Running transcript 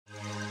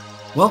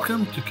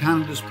Welcome to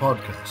Canada's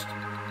podcast.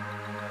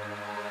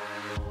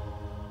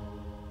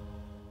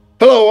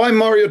 Hello, I'm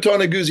Mario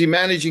Toneguzzi,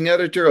 Managing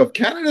Editor of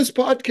Canada's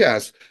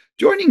Podcast.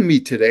 Joining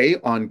me today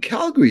on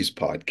Calgary's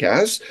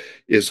podcast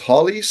is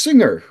Holly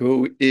Singer,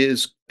 who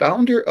is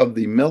founder of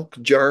the Milk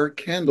Jar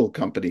Candle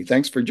Company.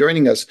 Thanks for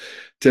joining us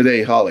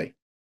today, Holly.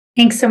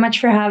 Thanks so much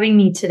for having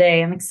me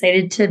today. I'm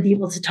excited to be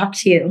able to talk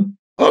to you.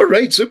 All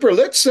right, super.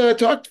 Let's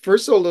talk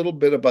first a little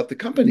bit about the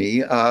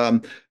company.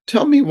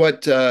 Tell me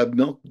what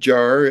Milk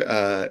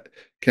Jar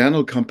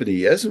Candle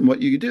Company is and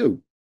what you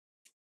do.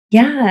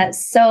 Yeah,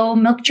 so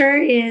Milk Jar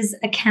is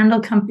a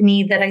candle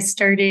company that I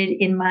started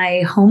in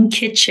my home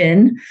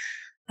kitchen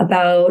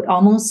about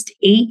almost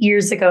 8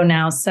 years ago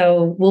now.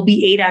 So we'll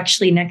be 8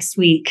 actually next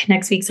week.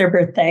 Next week's our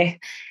birthday.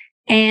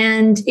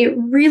 And it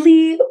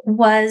really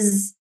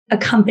was a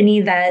company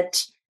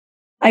that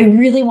I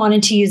really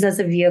wanted to use as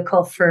a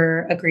vehicle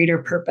for a greater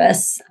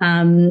purpose.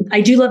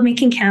 I do love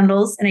making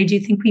candles, and I do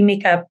think we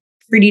make a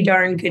pretty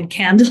darn good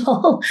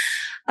candle.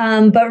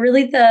 But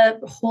really, the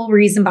whole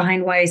reason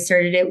behind why I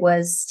started it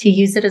was to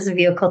use it as a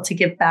vehicle to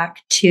give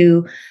back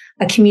to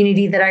a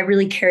community that I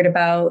really cared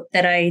about,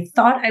 that I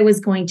thought I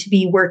was going to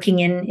be working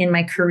in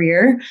my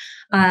career.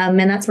 And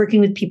that's working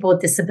with people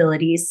with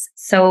disabilities.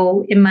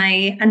 So in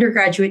my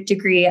undergraduate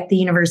degree at the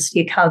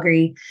University of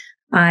Calgary,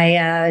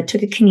 I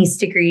took a kines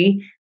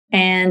degree.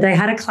 And I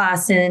had a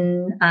class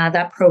in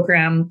that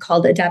program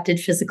called Adapted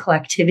Physical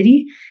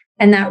Activity.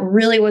 And that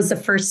really was the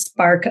first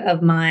spark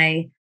of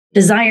my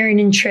desire and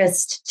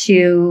interest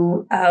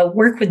to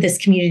work with this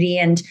community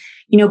and,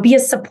 be a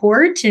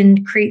support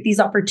and create these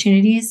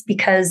opportunities,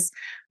 because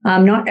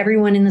not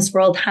everyone in this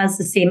world has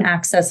the same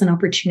access and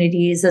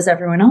opportunities as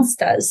everyone else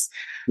does.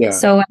 Yeah.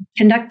 So I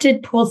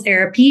conducted pool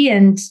therapy,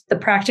 and the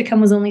practicum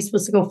was only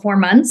supposed to go 4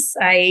 months.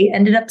 I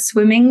ended up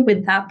swimming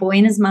with that boy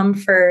and his mom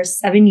for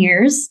 7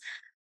 years.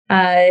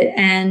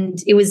 And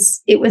it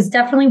was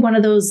definitely one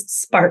of those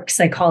sparks,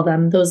 I call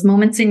them, those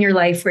moments in your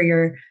life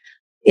where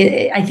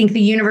I think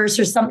the universe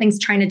or something's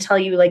trying to tell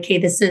you, like, hey,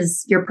 this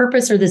is your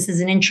purpose, or this is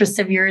an interest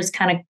of yours,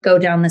 kind of go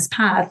down this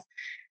path.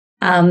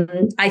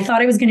 I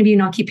thought I was going to be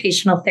an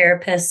occupational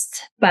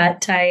therapist,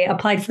 but I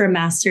applied for a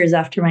master's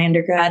after my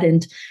undergrad,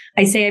 and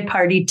I say I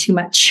partied too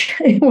much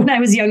when I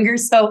was younger.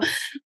 So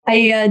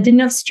I didn't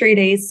have straight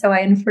A's, so I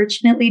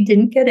unfortunately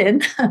didn't get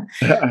in.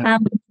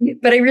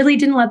 But I really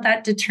didn't let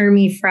that deter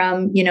me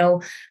from,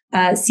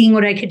 seeing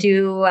what I could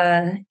do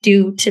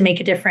to make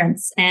a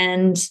difference.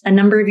 And a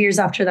number of years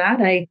after that,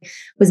 I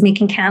was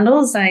making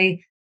candles.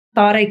 I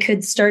thought I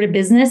could start a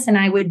business, and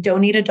I would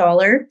donate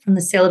 $1 from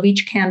the sale of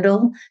each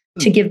candle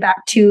to give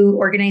back to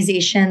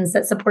organizations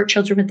that support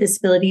children with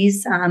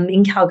disabilities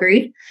in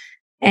Calgary.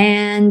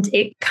 And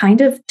it kind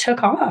of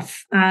took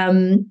off.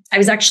 I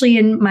was actually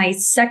in my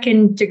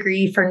second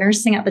degree for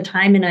nursing at the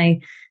time, and I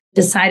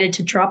decided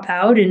to drop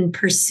out and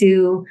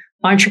pursue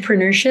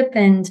entrepreneurship.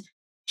 And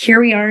here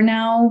we are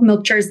now.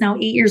 Milk Jar is now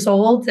 8 years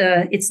old.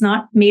 It's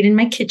not made in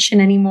my kitchen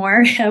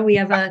anymore. We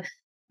have a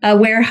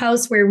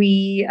warehouse where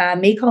we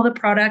make all the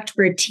product.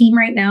 We're a team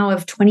right now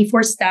of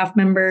 24 staff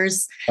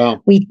members.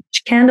 Oh. We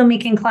teach candle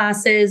making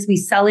classes. We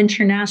sell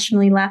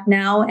internationally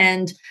now,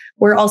 and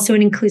we're also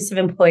an inclusive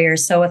employer.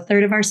 So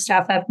 1/3 of our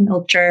staff at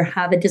Milk Jar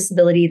have a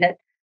disability that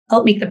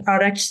help make the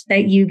product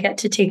that you get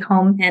to take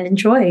home and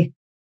enjoy.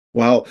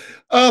 Wow.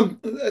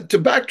 To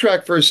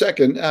backtrack for a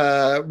second,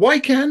 why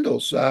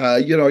candles?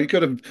 You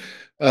could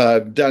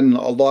have done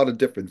a lot of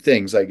different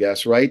things, I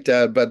guess, right?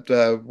 But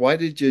why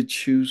did you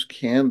choose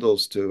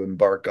candles to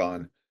embark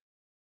on?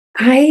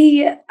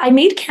 I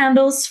made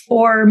candles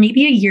for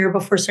maybe a year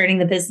before starting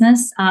the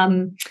business.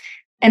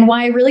 And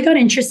why I really got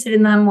interested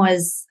in them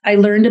was I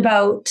learned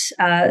about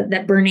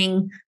that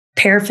burning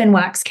paraffin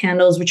wax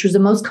candles, which was the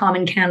most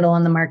common candle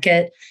on the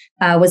market,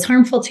 was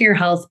harmful to your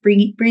health.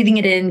 Breathing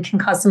it in can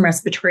cause some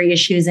respiratory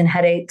issues and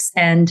headaches.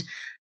 And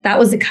that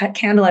was the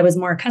candle I was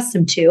more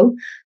accustomed to.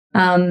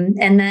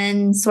 And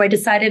then, so I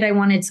decided I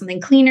wanted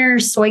something cleaner,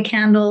 soy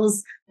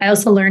candles. I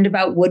also learned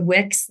about wood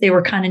wicks. They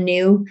were kind of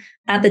new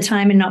at the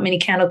time, and not many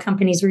candle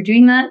companies were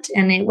doing that.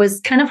 And it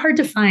was kind of hard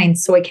to find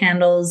soy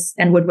candles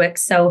and wood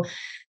wicks. So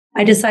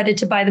I decided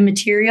to buy the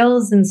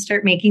materials and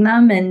start making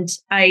them. And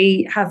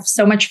I have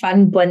so much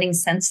fun blending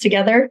scents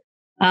together.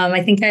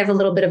 I think I have a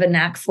little bit of a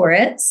knack for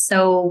it.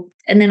 So,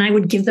 and then I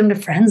would give them to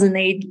friends, and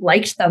they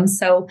liked them.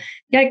 So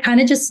yeah, it kind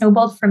of just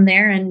snowballed from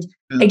there. And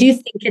I do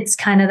think it's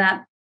kind of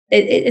that,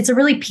 it's a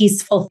really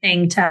peaceful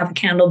thing to have a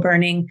candle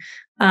burning.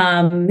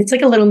 It's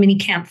like a little mini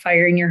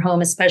campfire in your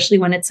home, especially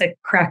when it's a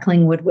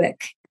crackling wood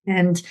wick.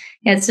 And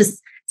yeah, it's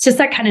just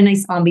that kind of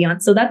nice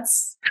ambiance. So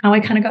that's how I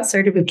kind of got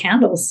started with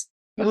candles.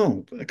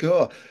 Oh,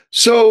 cool.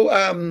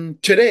 So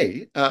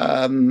today,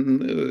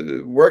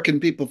 where can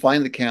people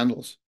find the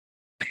candles?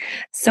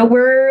 So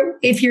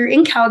if you're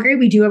in Calgary,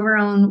 we do have our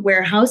own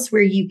warehouse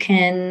where you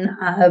can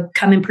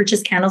come and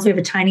purchase candles. We have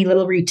a tiny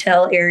little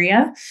retail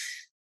area.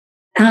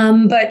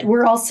 But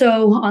we're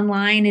also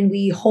online, and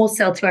we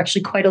wholesale to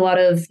actually quite a lot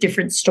of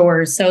different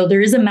stores. So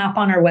there is a map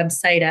on our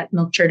website at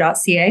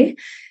milkjar.ca.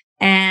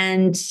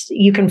 And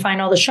you can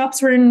find all the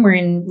shops we're in. We're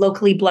in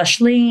locally Blush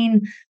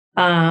Lane.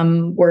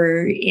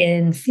 We're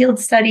in Field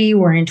Study.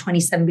 We're in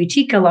 27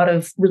 Boutique, a lot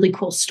of really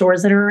cool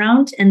stores that are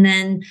around. And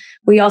then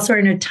we also are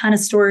in a ton of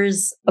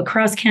stores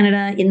across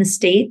Canada, in the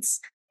States,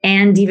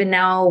 and even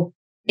now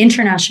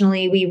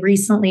internationally. We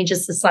recently,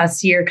 just this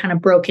last year, kind of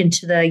broke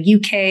into the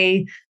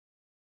UK,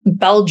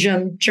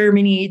 Belgium,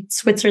 Germany,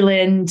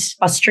 Switzerland,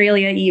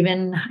 Australia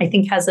even, I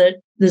think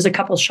there's a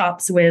couple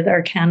shops with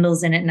our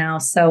candles in it now.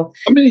 So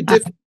how many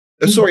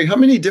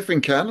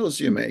different candles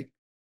do you make?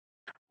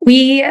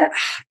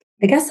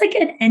 I guess like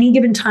at any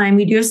given time,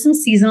 we do have some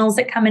seasonals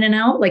that come in and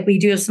out. Like we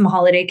do have some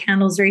holiday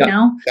candles right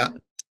now. Yeah.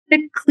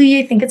 Typically,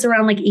 I think it's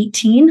around like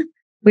 18.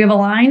 We have a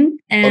line,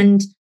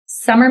 and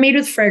some are made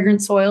with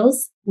fragrance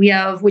oils. We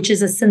have, which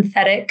is a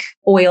synthetic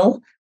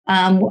oil.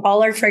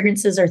 All our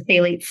fragrances are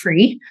phthalate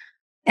free.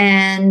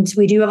 And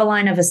we do have a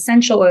line of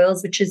essential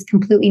oils, which is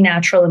completely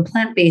natural and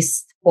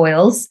plant-based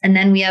oils. And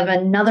then we have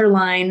another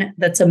line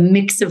that's a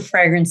mix of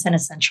fragrance and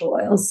essential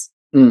oils.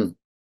 Mm.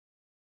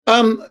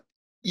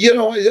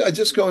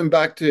 Just going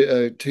back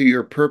to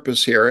your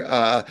purpose here,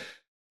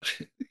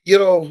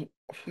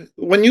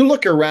 when you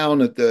look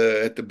around at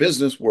the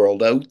business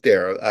world out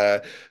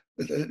there,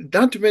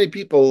 not too many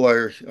people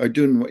are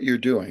doing what you're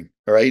doing,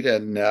 right?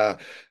 And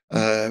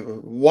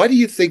why do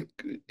you think,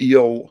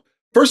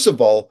 first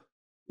of all,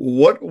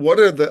 what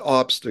are the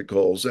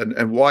obstacles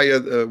and why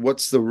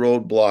what's the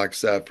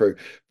roadblocks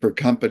for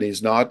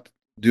companies not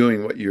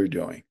doing what you're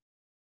doing?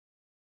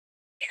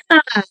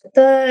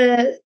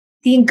 I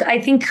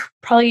think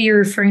probably you're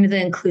referring to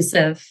the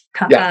inclusive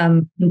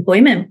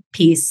employment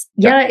piece.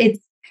 Yeah,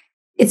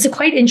 it's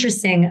quite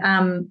interesting.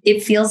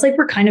 It feels like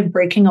we're kind of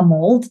breaking a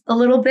mold a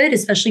little bit,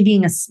 especially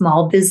being a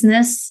small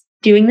business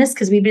doing this,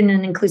 because we've been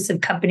an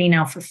inclusive company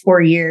now for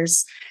 4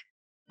 years.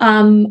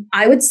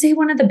 I would say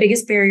one of the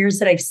biggest barriers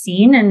that I've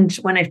seen, and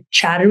when I've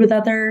chatted with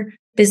other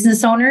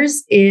business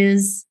owners,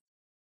 is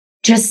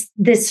just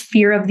this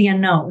fear of the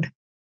unknown.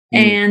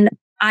 And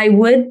I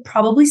would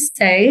probably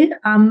say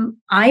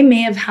I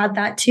may have had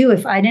that too.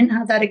 If I didn't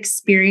have that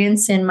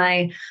experience in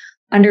my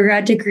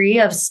undergrad degree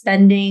of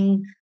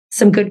spending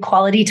some good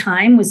quality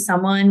time with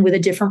someone with a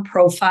different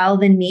profile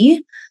than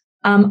me,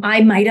 I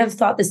might have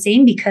thought the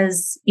same,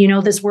 because,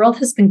 this world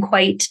has been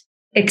quite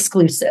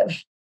exclusive.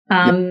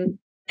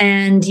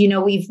 And,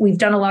 we've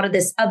done a lot of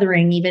this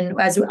othering. Even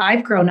as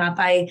I've grown up,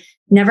 I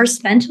never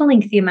spent a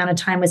lengthy amount of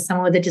time with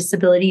someone with a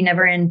disability,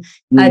 never in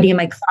any of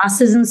my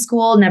classes in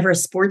school, never a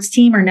sports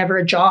team, or never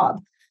a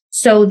job.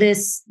 So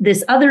this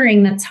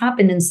othering that's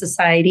happened in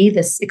society,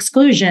 this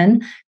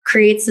exclusion,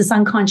 creates this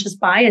unconscious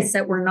bias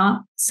that we're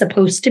not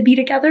supposed to be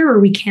together, or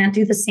we can't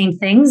do the same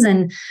things.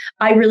 And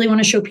I really want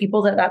to show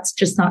people that that's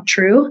just not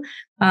true.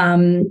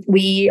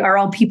 We are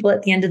all people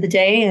at the end of the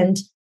day. And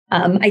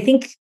I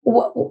think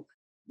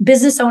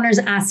business owners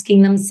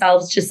asking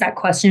themselves just that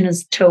question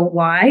as to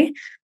why,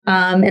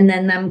 and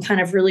then them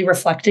kind of really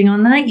reflecting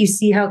on that, you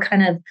see how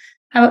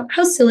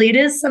silly it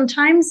is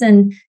sometimes.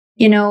 And,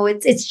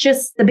 it's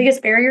just the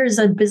biggest barrier is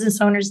a business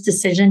owner's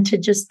decision to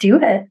just do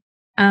it.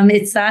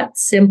 It's that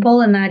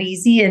simple and that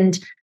easy. And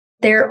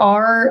there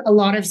are a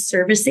lot of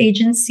service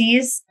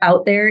agencies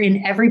out there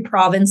in every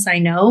province I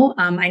know.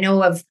 I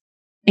know of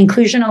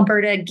Inclusion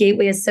Alberta,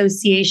 Gateway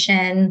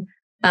Association,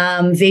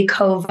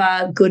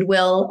 Vacova,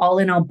 Goodwill, all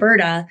in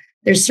Alberta.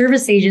 There's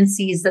service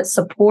agencies that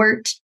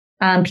support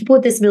people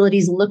with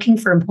disabilities looking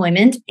for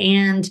employment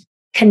and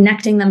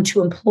connecting them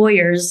to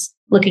employers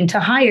looking to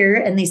hire.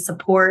 And they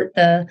support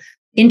the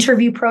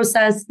interview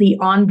process, the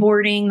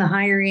onboarding, the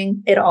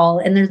hiring, it all.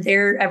 And they're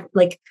there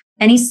like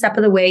any step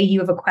of the way you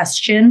have a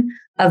question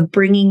of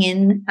bringing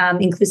in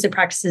inclusive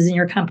practices in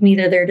your company,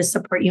 they're there to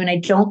support you. And I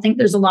don't think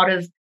there's a lot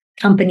of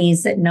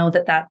companies that know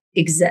that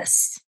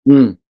exists.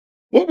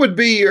 What would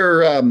be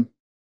your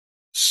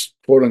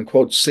quote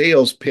unquote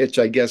sales pitch,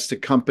 I guess, to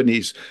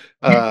companies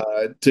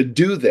to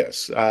do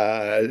this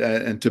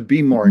and to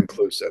be more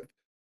inclusive?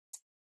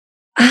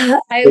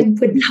 I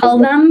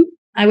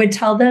would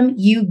tell them,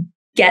 you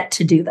get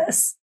to do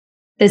this.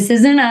 This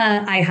isn't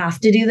I have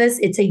to do this.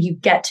 It's you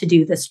get to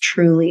do this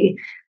truly.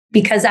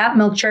 Because at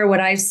Milkjar,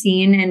 what I've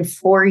seen in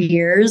 4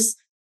 years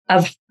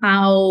of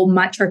how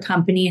much our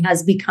company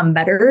has become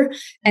better.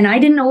 And I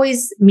didn't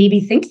always maybe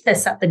think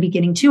this at the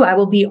beginning too. I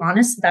will be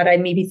honest that I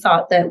maybe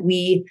thought that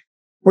we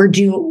were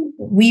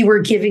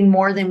giving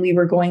more than we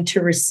were going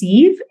to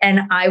receive.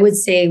 And I would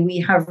say we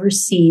have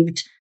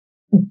received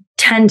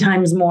 10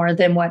 times more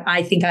than what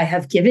I think I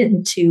have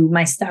given to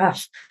my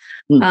staff.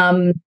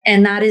 And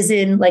that is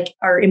in like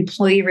our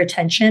employee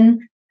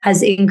retention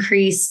has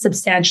increased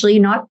substantially,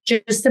 not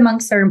just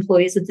amongst our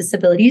employees with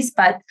disabilities,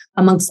 but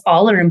amongst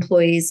all our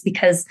employees,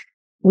 because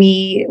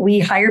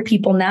we hire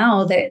people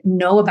now that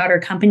know about our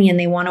company and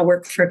they want to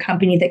work for a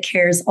company that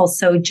cares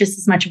also just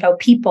as much about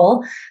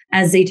people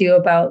as they do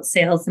about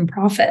sales and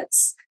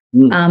profits.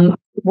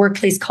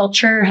 Workplace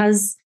culture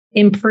has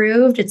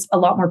improved. It's a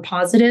lot more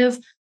positive.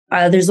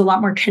 There's a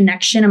lot more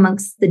connection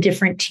amongst the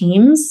different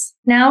teams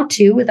now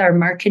too, with our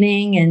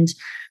marketing and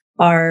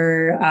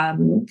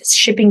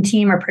shipping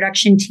team, our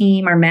production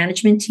team, our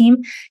management team,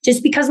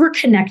 just because we're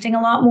connecting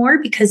a lot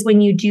more. Because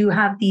when you do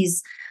have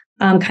these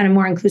kind of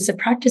more inclusive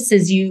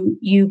practices,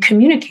 you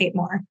communicate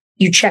more,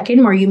 you check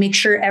in more, you make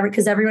sure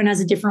because everyone has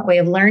a different way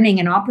of learning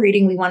and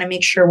operating. We want to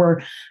make sure we're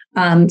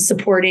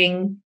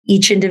supporting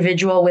each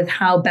individual with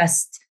how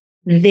best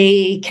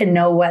they can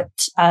know what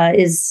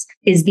is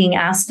being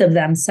asked of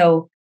them.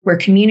 So we're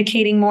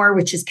communicating more,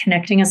 which is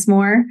connecting us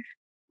more.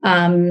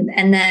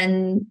 And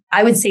then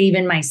I would say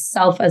even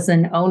myself as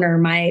an owner,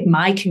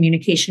 my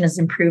communication has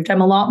improved.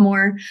 I'm a lot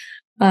more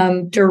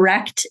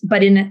direct,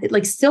 but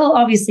still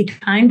obviously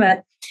kind,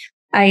 but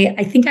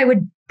I think I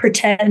would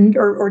pretend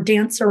or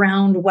dance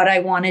around what I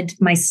wanted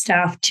my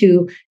staff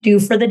to do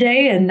for the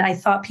day. And I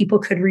thought people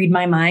could read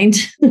my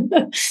mind.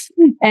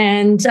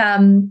 And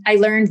I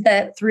learned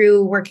that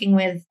through working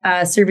with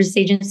service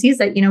agencies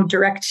that,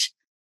 direct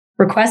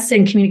requests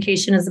and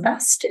communication is the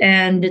best,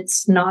 and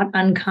it's not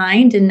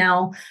unkind. And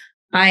now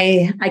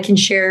I can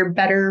share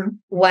better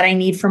what I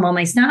need from all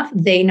my staff.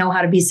 They know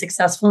how to be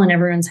successful, and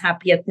everyone's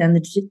happy at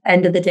the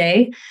end of the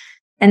day.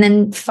 And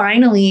then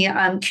finally,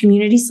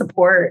 community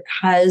support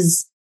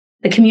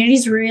the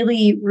community's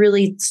really,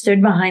 really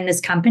stood behind this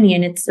company.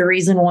 And it's the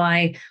reason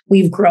why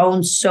we've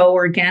grown so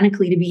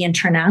organically to be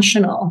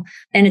international.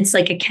 And it's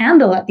like a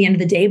candle at the end of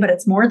the day, but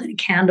it's more than a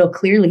candle,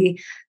 clearly.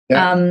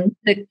 Yeah.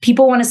 The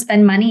people want to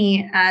spend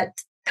money at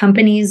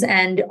companies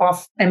and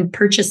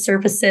purchase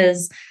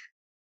services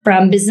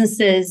from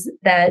businesses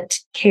that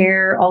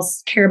care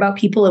about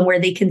people and where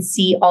they can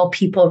see all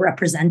people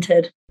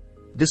represented.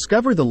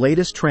 Discover the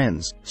latest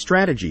trends,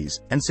 strategies,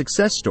 and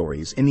success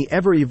stories in the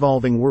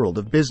ever-evolving world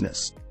of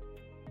business.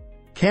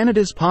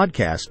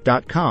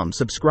 CanadasPodcast.com.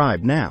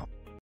 Subscribe now.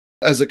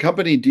 As a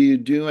company, do you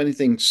do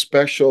anything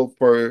special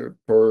for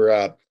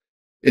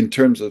in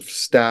terms of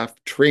staff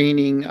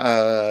training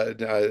to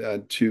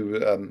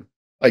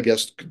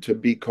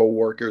be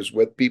co-workers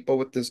with people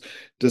with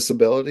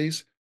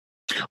disabilities?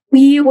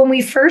 When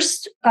we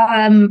first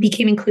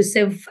became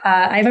inclusive,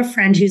 I have a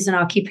friend who's an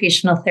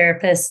occupational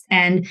therapist,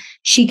 and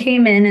she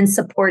came in and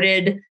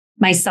supported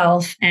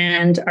myself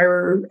and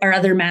our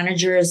other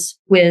managers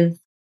with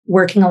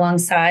working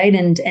alongside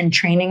and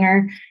training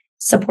our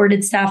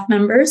supported staff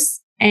members,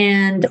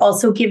 and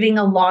also giving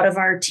a lot of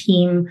our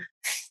team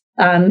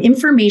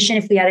information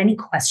if we had any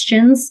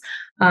questions,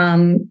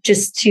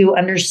 just to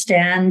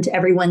understand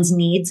everyone's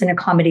needs and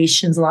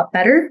accommodations a lot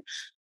better.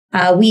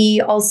 We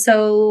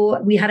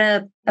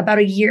had about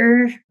a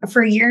year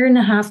and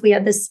a half, we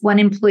had this one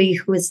employee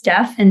who was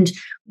deaf, and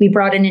we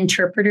brought an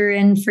interpreter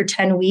in for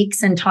 10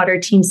 weeks and taught our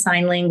team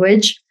sign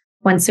language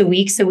once a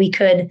week so we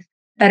could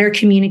better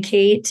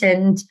communicate.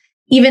 And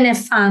even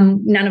if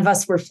none of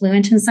us were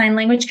fluent in sign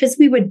language, because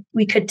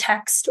we could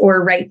text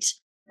or write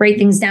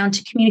things down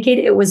to communicate,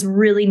 it was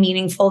really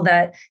meaningful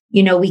that,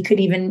 we could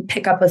even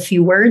pick up a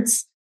few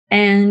words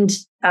and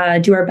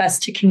do our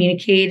best to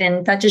communicate.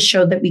 And that just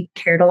showed that we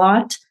cared a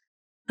lot.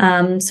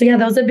 So yeah,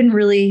 those have been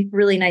really,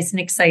 really nice and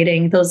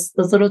exciting. Those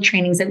little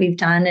trainings that we've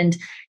done, and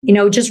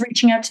just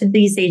reaching out to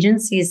these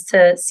agencies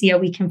to see how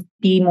we can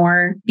be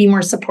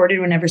more supported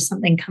whenever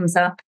something comes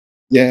up.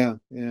 Yeah,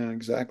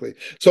 exactly.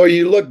 So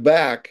you look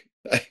back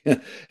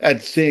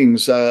at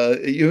things.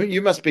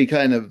 You must be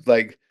kind of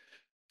like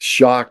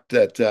shocked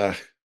at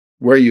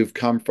where you've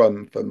come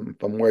from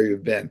where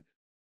you've been.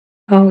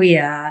 Oh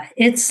yeah.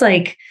 It's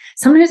like,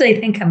 sometimes I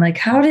think, I'm like,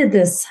 how did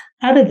this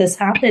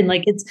happen?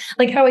 Like, it's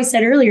like how I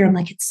said earlier, I'm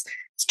like, it's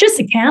just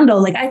a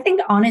candle. Like, I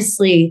think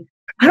honestly,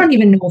 I don't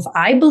even know if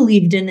I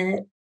believed in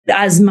it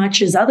as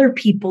much as other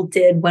people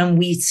did when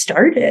we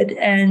started.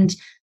 And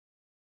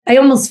I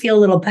almost feel a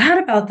little bad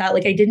about that.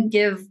 Like, I didn't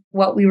give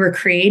what we were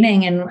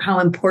creating and how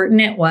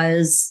important it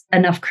was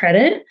enough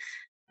credit.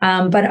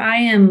 But I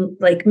am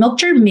like,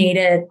 Milkjar made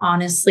it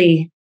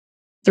honestly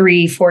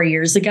 3-4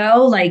 years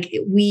ago. Like,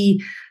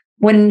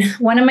 when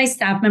one of my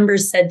staff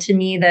members said to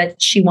me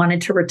that she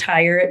wanted to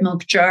retire at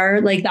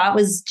Milkjar, like, that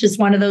was just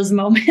one of those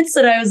moments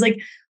that I was like,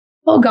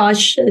 oh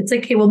gosh, it's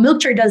okay. Well,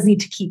 Milkjar does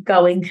need to keep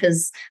going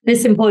because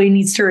this employee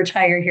needs to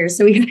retire here.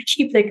 So we got to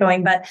keep it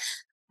going. But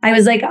I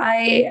was like,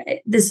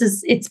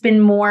 it's been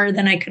more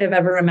than I could have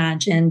ever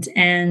imagined.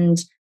 And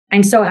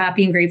I'm so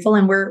happy and grateful.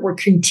 And we're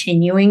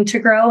continuing to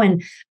grow.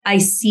 And I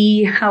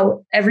see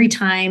how every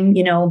time,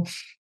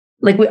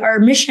 our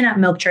mission at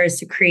Milkjar is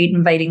to create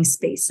inviting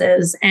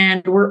spaces.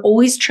 And we're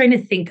always trying to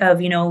think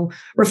of,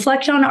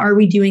 reflect on, are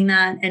we doing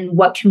that? And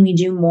what can we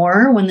do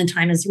more when the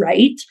time is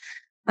right?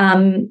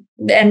 And,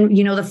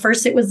 the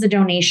first, it was the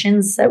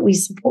donations that we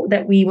support,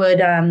 that we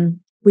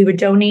would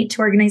donate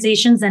to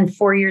organizations. And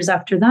 4 years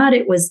after that,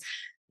 it was,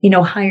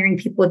 hiring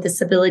people with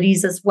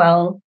disabilities as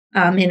well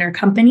in our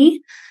company.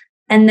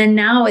 And then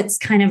now it's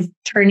kind of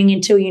turning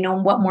into,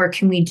 what more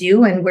can we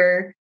do? And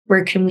where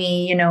can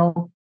we,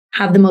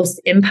 have the most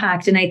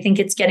impact? And I think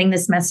it's getting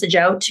this message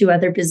out to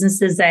other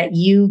businesses that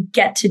you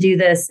get to do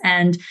this,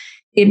 and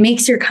it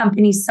makes your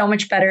company so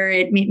much better.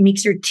 It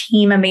makes your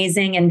team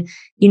amazing. And,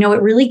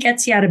 it really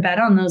gets you out of bed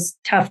on those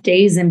tough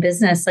days in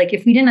business. Like,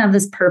 if we didn't have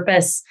this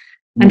purpose,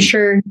 I'm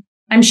sure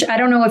I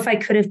don't know if I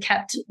could have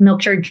kept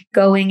Milk Jar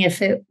going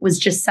if it was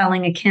just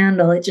selling a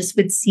candle. It just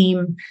would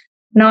seem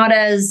not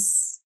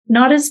as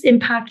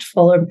impactful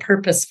or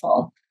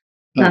purposeful.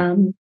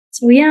 So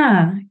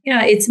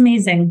it's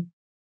amazing.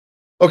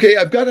 Okay,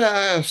 I've got to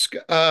ask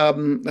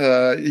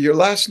your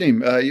last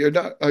name. Are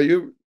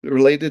you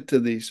related to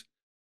the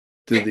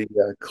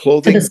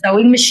clothing? To the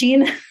sewing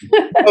machine?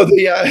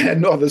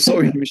 The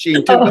sewing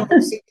machine. No, I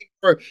was thinking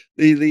for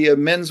the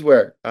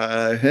menswear,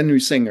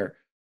 Henry Singer.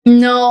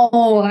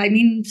 No, I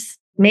mean,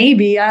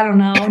 maybe, I don't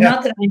know.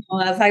 Not that I know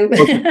of.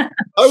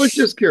 I was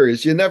just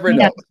curious. You never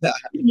know.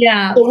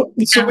 Yeah.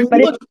 So when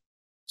you look,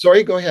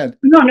 sorry, go ahead.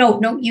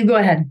 No, you go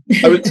ahead.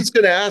 I was just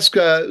going to ask,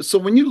 so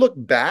when you look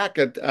back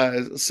at,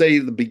 say,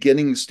 the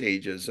beginning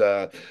stages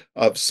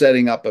of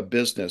setting up a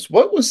business,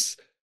 what was,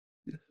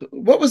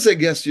 I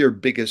guess, your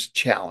biggest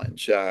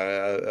challenge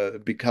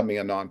becoming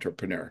an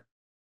entrepreneur?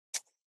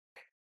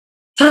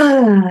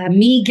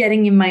 Me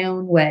getting in my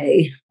own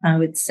way, I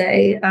would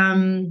say.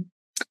 And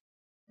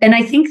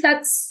I think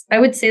I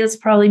would say that's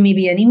probably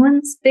maybe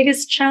anyone's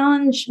biggest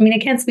challenge. I mean, I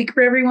can't speak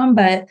for everyone,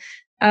 but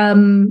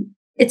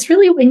it's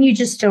really when you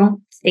just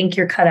don't think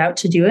you're cut out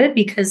to do it.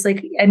 Because I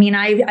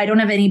don't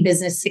have any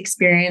business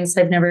experience.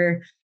 I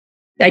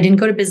didn't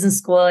go to business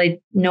school.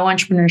 No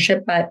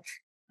entrepreneurship, but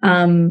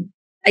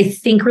I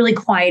think really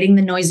quieting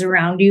the noise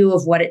around you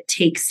of what it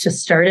takes to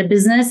start a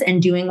business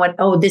and doing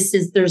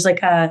there's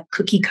like a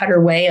cookie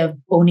cutter way of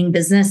owning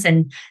business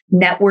and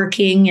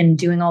networking and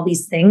doing all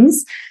these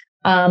things.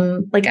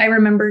 I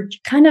remember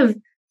kind of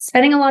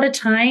spending a lot of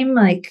time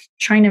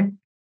trying to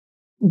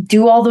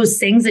do all those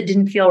things that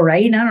didn't feel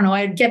right. And I don't know,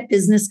 I'd get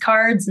business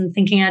cards and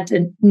thinking I had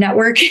to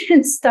network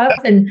and stuff.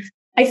 And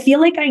I feel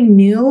like I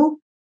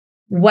knew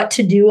what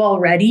to do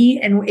already.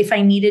 And if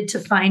I needed to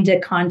find a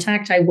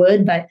contact, I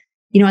would. But,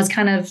 I was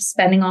kind of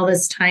spending all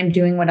this time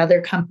doing what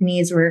other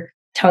companies were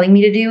telling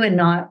me to do and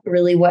not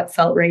really what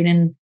felt right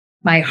in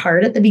my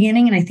heart at the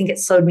beginning. And I think it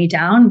slowed me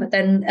down. But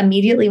then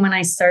immediately when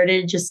I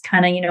started just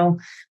kind of,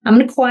 I'm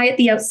going to quiet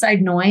the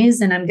outside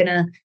noise and I'm going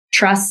to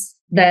trust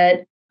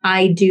that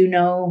I do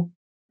know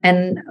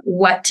and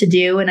what to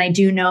do. And I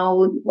do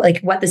know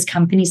what this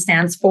company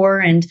stands for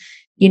and,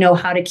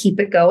 how to keep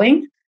it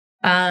going.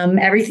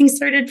 Everything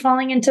started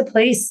falling into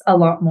place a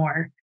lot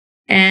more.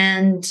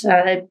 And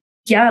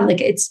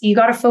you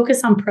got to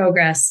focus on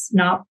progress,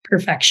 not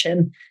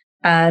perfection.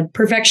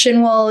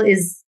 Perfection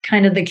is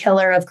kind of the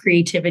killer of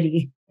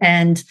creativity.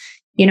 And,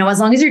 as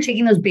long as you're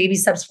taking those baby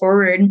steps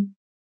forward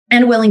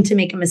and willing to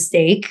make a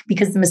mistake,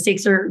 because the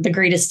mistakes are the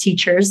greatest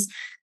teachers.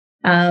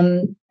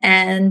 And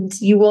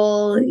you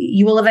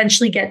will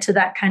eventually get to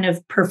that kind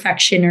of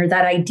perfection or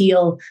that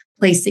ideal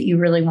place that you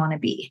really want to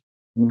be.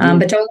 Mm-hmm.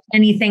 But don't let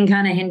anything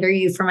kind of hinder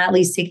you from at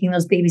least taking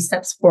those baby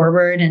steps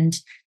forward and,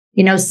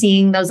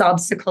 seeing those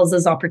obstacles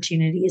as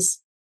opportunities.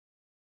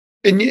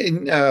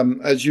 And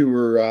as you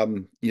were,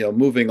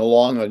 moving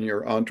along on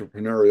your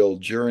entrepreneurial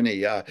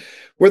journey,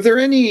 were there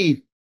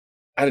any,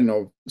 I don't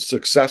know,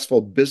 successful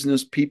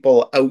business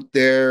people out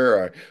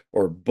there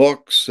or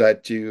books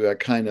that you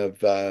kind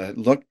of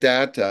looked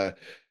at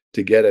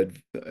to get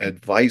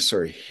advice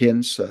or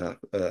hints of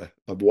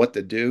what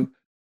to do?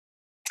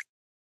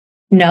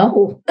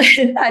 No,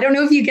 I don't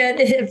know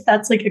if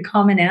that's a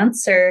common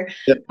answer.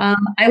 Yep.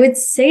 I would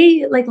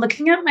say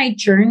looking at my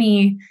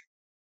journey,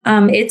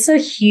 it's a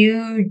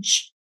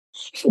huge,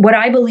 what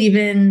I believe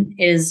in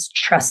is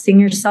trusting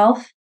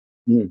yourself.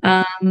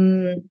 I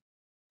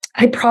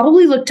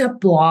probably looked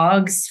up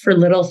blogs for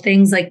little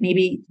things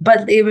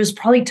but it was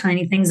probably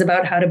tiny things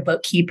about how to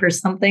bookkeep or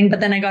something.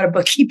 But then I got a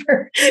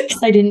bookkeeper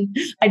because I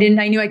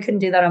knew I couldn't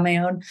do that on my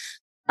own.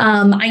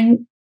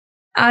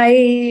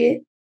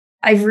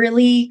 I've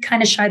really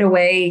kind of shied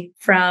away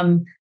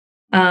from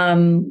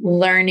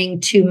learning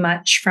too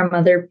much from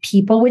other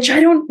people, which I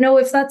don't know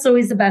if that's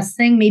always the best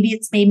thing. Maybe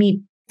it's made me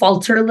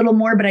falter a little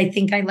more, but I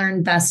think I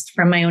learned best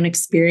from my own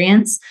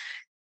experience.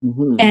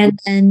 Mm-hmm.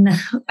 And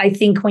I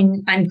think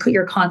when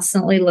you're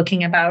constantly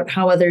looking about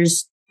how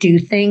others do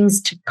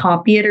things to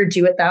copy it or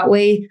do it that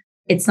way,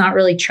 it's not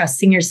really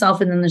trusting yourself.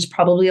 And then there's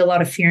probably a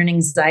lot of fear and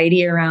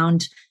anxiety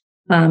around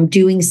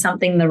doing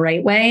something the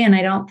right way. And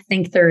I don't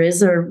think there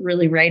is a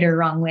really right or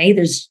wrong way.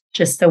 There's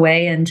just a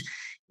way. And,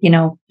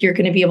 you're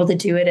going to be able to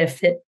do it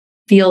if it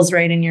feels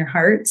right in your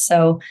heart.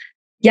 So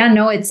even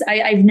like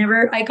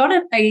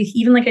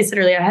I said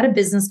earlier, I had a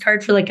business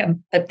card for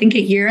I think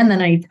a year, and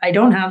then I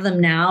don't have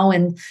them now.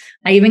 And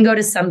I even go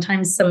to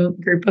sometimes some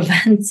group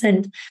events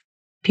and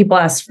people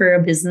ask for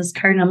a business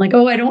card and I'm like,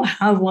 oh, I don't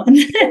have one.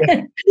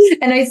 Yeah.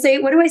 And I say,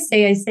 what do I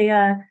say? I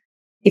say,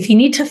 if you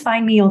need to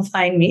find me, you'll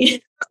find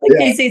me.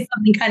 I say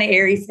something kind of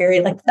airy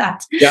fairy like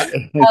that. Yeah.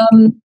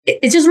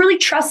 It's just really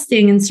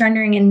trusting and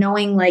surrendering and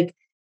knowing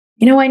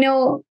I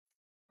know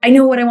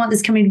what I want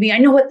this company to be. I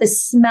know what the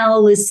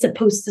smell is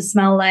supposed to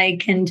smell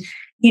like. And,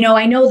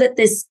 I know that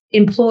this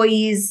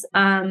employees,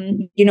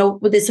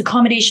 with this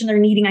accommodation they're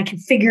needing, I can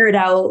figure it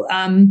out.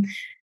 And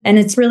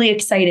it's really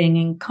exciting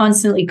and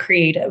constantly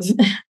creative.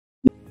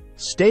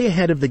 Stay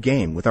ahead of the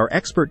game with our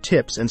expert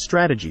tips and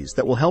strategies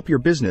that will help your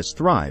business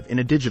thrive in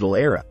a digital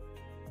era.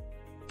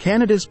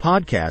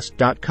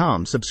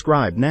 CanadasPodcast.com.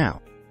 Subscribe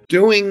now.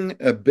 Doing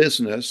a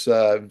business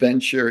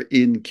venture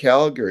in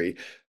Calgary,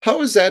 how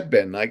has that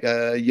been? Like,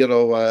 do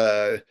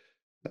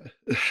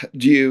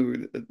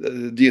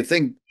you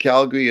think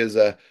Calgary is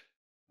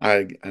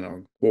I don't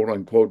know, quote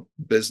unquote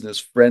business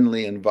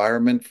friendly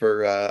environment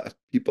for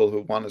people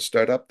who want to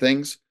start up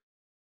things?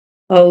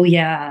 Oh,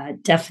 yeah,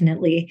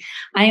 definitely.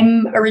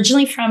 I'm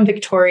originally from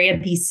Victoria,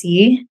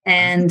 BC,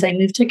 and I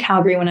moved to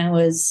Calgary when I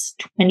was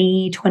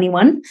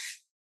 2021.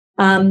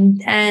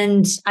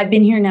 And I've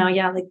been here now,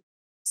 yeah, like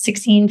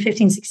 16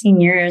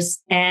 years.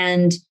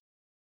 And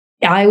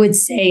I would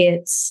say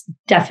it's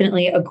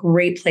definitely a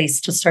great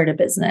place to start a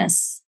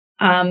business.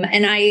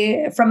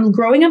 And from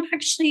growing up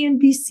actually in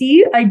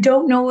BC, I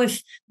don't know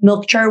if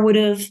Milk Jar would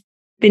have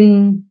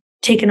been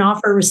taken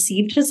off or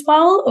received as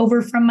well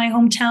over from my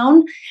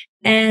hometown.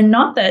 And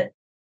not that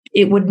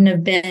it wouldn't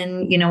have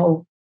been,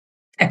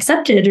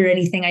 accepted or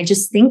anything. I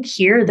just think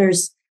here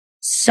there's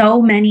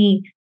so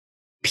many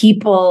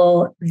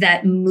people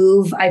that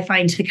move, I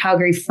find, to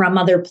Calgary from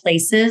other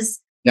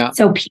places. Yeah.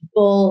 So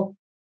people,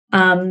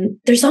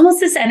 there's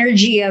almost this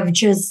energy of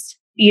just,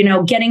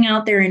 getting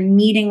out there and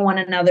meeting one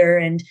another,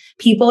 and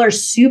people are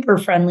super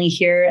friendly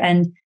here.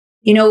 And,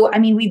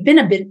 we've been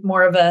a bit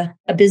more of a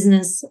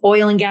business,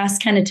 oil and gas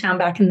kind of town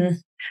back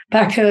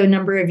a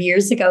number of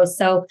years ago.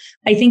 So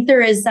I think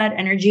there is that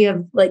energy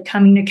of like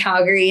coming to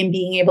Calgary and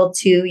being able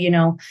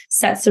to,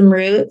 set some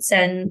roots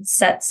and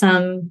set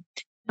some,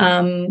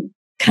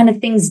 kind of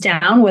things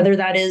down, whether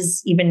that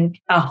is even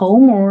a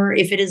home or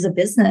if it is a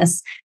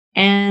business.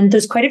 And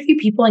there's quite a few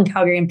people in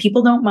Calgary, and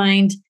people don't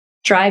mind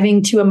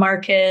driving to a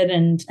market.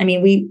 And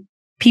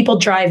people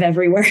drive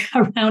everywhere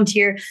around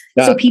here.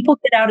 Yeah. So people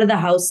get out of the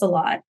house a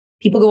lot.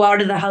 People go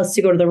out of the house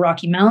to go to the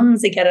Rocky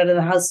Mountains. They get out of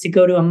the house to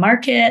go to a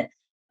market.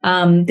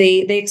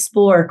 They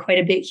explore quite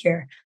a bit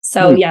here.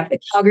 So yeah,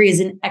 Calgary is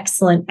an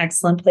excellent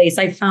place.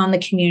 I found the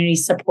community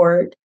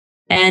support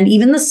and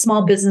even the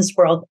small business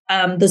world,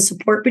 the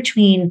support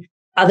between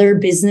other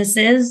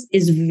businesses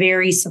is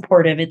very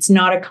supportive. It's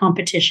not a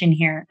competition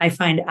here, I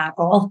find, at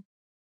all.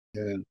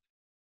 Yeah.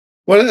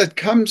 Well, it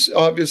comes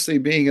obviously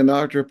being an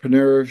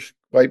entrepreneur,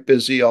 quite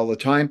busy all the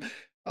time.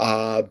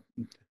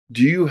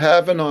 Do you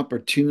have an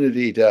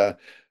opportunity to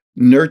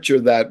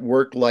nurture that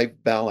work-life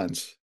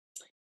balance?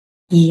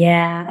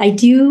 Yeah, I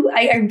do.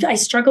 I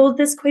struggle with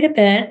this quite a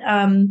bit.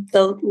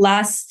 The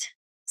last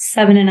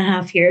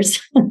 7.5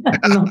 years, I'm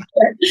not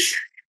sure.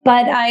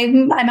 But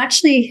I'm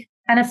actually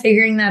kind of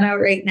figuring that out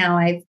right now.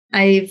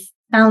 I've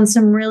found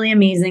some really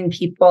amazing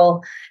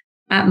people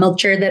at Milk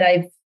Jar that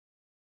I've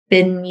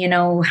been,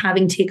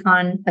 having take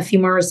on a few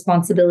more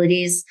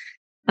responsibilities.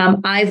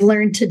 I've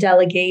learned to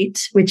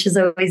delegate, which has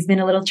always been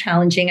a little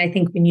challenging. I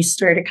think when you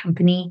start a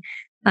company,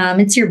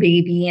 it's your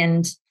baby,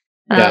 and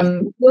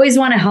you always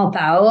want to help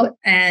out.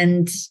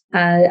 And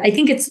I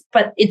think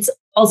it's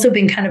also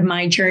been kind of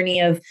my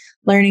journey of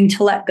learning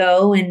to let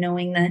go and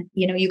knowing that,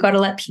 you got to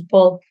let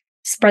people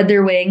spread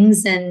their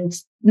wings, and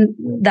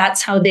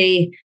that's how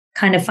they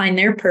kind of find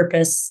their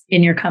purpose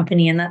in your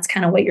company. And that's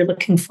kind of what you're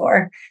looking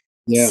for.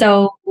 Yeah.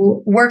 So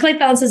work-life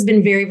balance has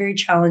been very, very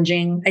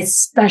challenging,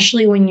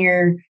 especially when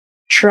you're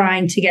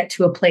trying to get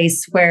to a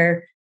place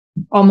where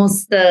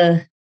almost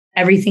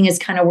everything is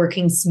kind of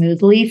working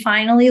smoothly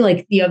finally.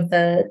 Like you have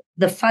the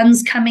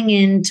funds coming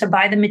in to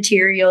buy the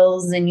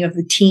materials, and you have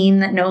the team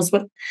that knows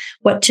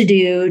what to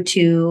do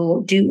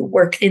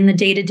work in the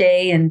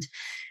day-to-day and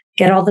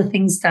get all the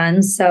things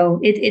done. So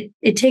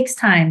it takes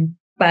time.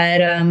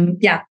 But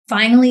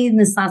finally in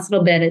this last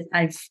little bit,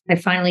 I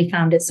finally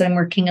found it. So I'm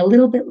working a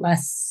little bit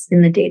less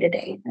in the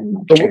day-to-day.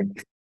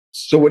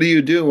 So what do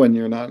you do when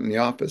you're not in the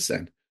office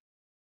then?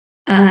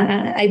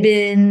 I've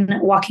been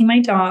walking my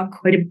dog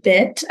quite a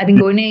bit.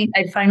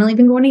 I've finally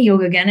been going to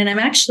yoga again. And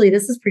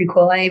this is pretty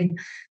cool. I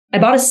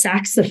bought a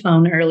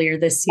saxophone earlier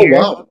this year. Oh,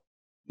 wow.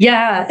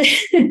 Yeah.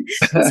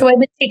 So I've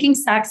been taking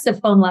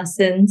saxophone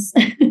lessons.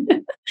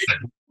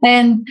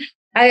 And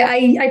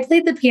I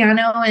played the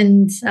piano,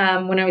 and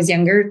when I was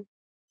younger,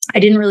 I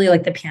didn't really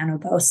like the piano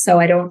though. So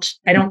I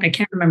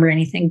can't remember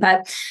anything,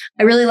 but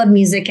I really love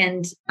music,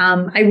 and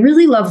I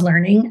really love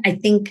learning. I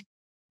think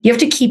you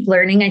have to keep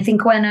learning. I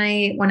think when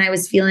I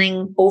was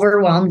feeling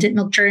overwhelmed at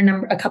Milk Jar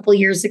a couple of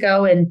years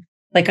ago, and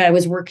like I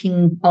was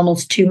working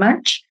almost too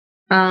much,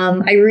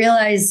 I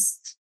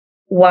realized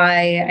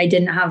why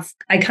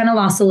I kind of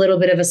lost a little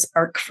bit of a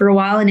spark for a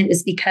while. And it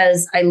was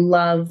because I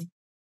love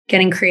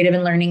getting creative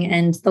and learning.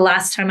 And the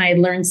last time I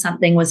learned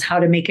something was how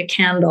to make a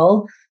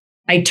candle.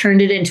 I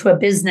turned it into a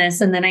business,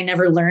 and then I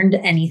never learned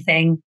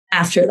anything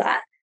after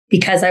that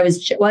because I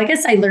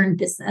guess I learned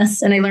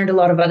business and I learned a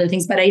lot of other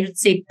things, but I would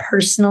say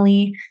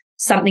personally,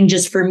 something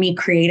just for me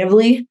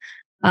creatively.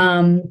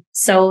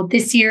 So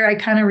this year I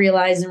kind of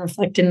realized and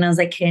reflected, and I was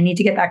like, okay, I need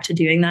to get back to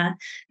doing that.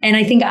 And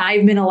I think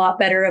I've been a lot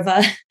better of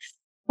a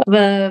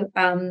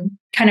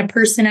kind of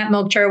person at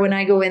Milk Jar. When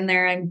I go in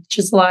there, I'm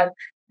just a lot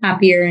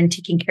happier and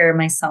taking care of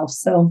myself.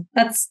 So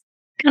that's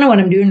kind of what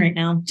I'm doing right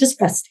now, just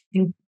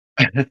resting.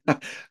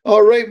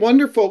 All right,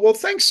 wonderful. Well,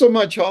 thanks so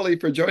much, Holly,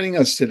 for joining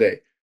us today.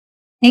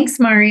 Thanks,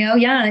 Mario.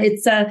 Yeah,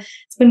 it's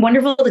been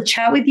wonderful to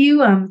chat with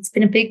you. It's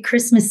been a big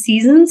Christmas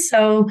season,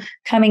 so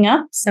coming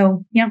up.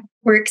 So yeah,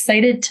 we're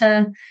excited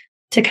to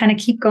kind of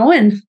keep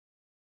going.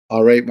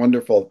 All right,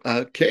 wonderful.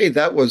 Okay,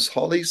 that was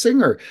Holly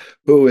Singer,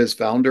 who is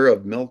founder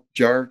of Milk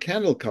Jar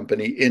Candle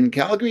Company in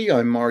Calgary.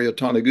 I'm Mario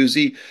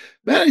Toneguzzi,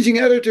 managing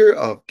editor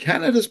of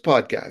Canada's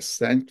Podcast.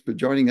 Thanks for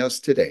joining us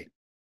today.